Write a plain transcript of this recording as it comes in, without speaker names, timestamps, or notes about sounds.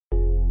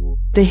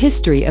The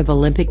history of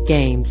Olympic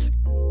Games.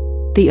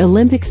 The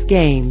Olympics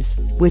Games,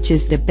 which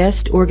is the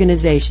best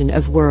organization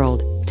of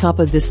world, top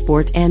of the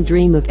sport and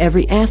dream of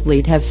every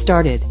athlete, have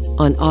started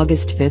on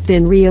August 5th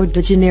in Rio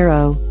de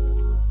Janeiro.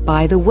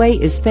 By the way,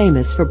 is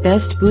famous for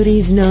best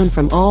booties known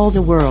from all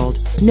the world.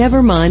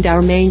 Never mind,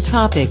 our main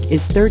topic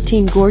is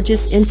 13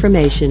 gorgeous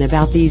information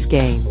about these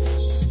games.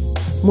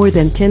 More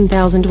than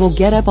 10,000 will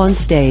get up on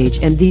stage,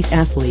 and these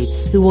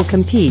athletes who will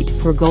compete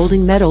for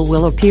golden medal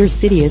will appear.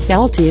 Citius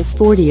Altius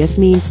Fortius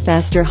means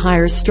faster,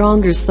 higher,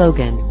 stronger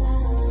slogan.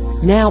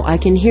 Now I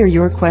can hear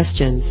your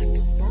questions.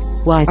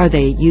 Why are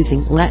they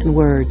using Latin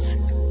words?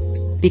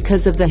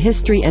 Because of the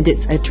history and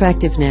its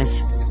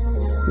attractiveness.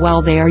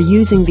 While they are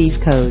using these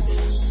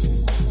codes,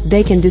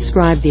 they can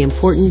describe the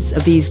importance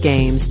of these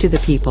games to the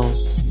people.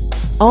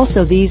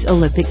 Also, these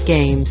Olympic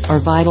Games are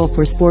vital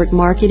for sport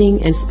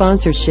marketing and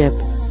sponsorship.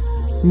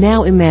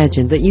 Now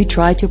imagine that you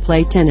try to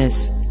play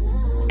tennis.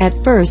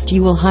 At first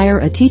you will hire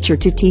a teacher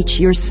to teach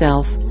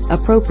yourself,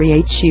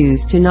 appropriate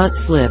shoes to not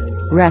slip,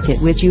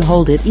 racket which you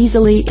hold it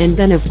easily, and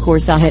then of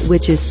course a hat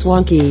which is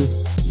swanky.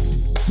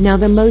 Now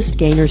the most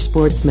gainer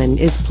sportsman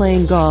is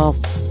playing golf.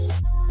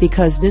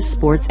 Because this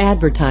sport's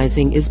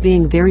advertising is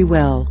being very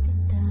well.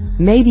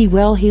 Maybe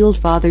well-heeled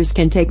fathers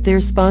can take their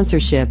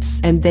sponsorships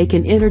and they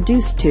can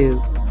introduce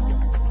to.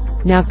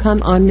 Now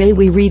come on, may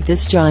we read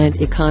this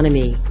giant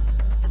economy.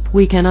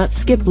 We cannot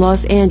skip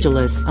Los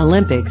Angeles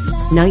Olympics,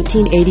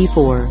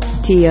 1984,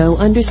 to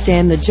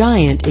understand the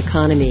giant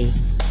economy.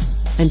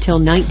 Until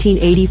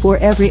 1984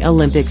 every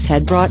Olympics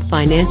had brought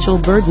financial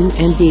burden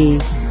and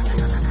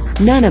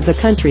none of the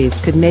countries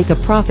could make a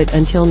profit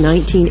until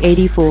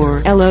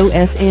 1984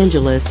 Los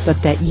Angeles,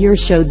 but that year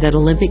showed that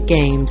Olympic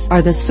Games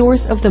are the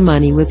source of the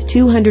money, with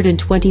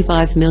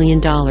 $225 million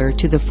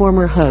to the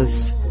former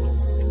hosts.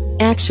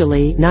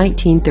 Actually,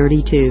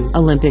 1932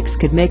 Olympics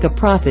could make a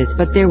profit,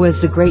 but there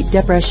was the Great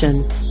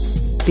Depression.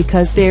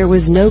 Because there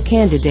was no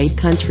candidate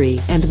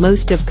country and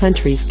most of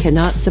countries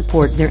cannot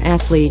support their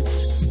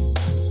athletes.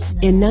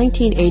 In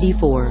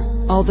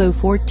 1984, although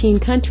 14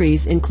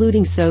 countries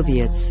including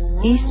Soviets,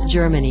 East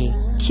Germany,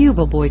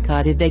 Cuba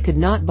boycotted, they could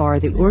not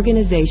bar the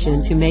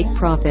organization to make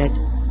profit.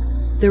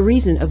 The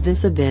reason of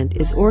this event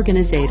is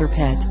organizer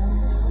Pet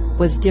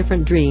was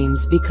different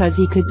dreams, because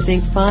he could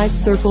think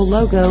 5-circle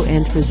logo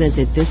and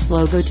presented this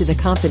logo to the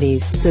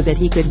companies so that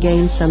he could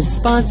gain some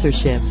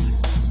sponsorships.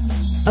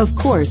 Of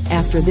course,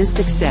 after this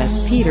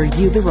success, Peter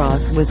the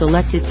Rock was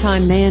elected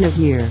Time Man of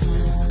Year.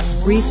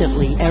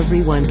 Recently,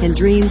 everyone can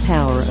dream.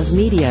 Power of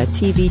media.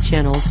 TV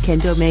channels can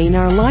domain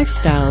our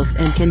lifestyles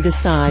and can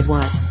decide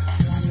what.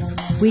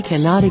 We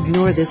cannot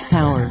ignore this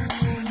power.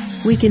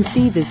 We can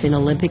see this in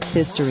Olympics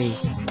history.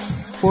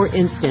 For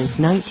instance,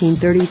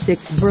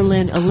 1936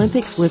 Berlin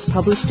Olympics was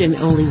published in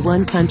only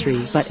one country,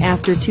 but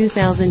after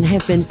 2000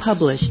 have been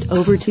published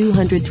over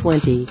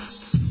 220.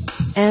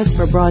 As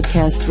for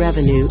broadcast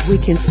revenue, we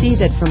can see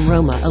that from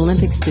Roma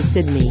Olympics to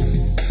Sydney.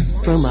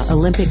 Roma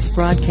Olympics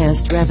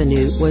broadcast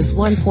revenue was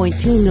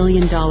 $1.2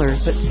 million,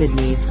 but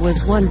Sydney's was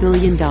 $1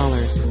 billion.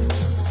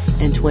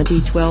 In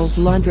 2012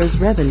 Londres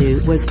revenue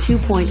was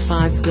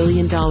 $2.5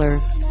 billion.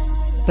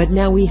 But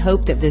now we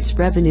hope that this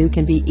revenue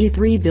can be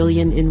 $3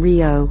 billion in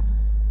Rio.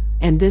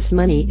 And this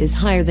money is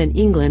higher than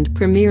England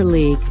Premier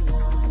League.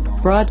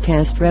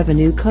 Broadcast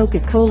revenue.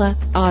 Coca-Cola,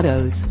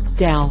 Autos,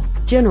 Dow,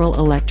 General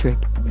Electric,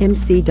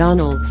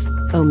 McDonald's,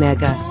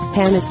 Omega,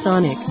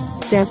 Panasonic,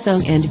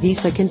 Samsung and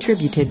Visa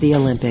contributed the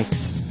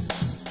Olympics.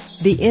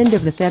 The end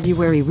of the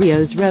February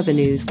Rio's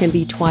revenues can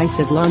be twice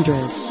of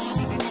Londres.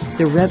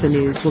 The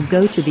revenues will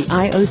go to the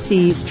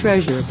IOC's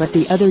treasure, but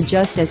the other,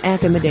 just as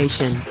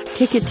accommodation,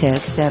 ticket,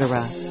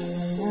 etc.,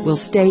 will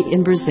stay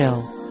in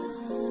Brazil.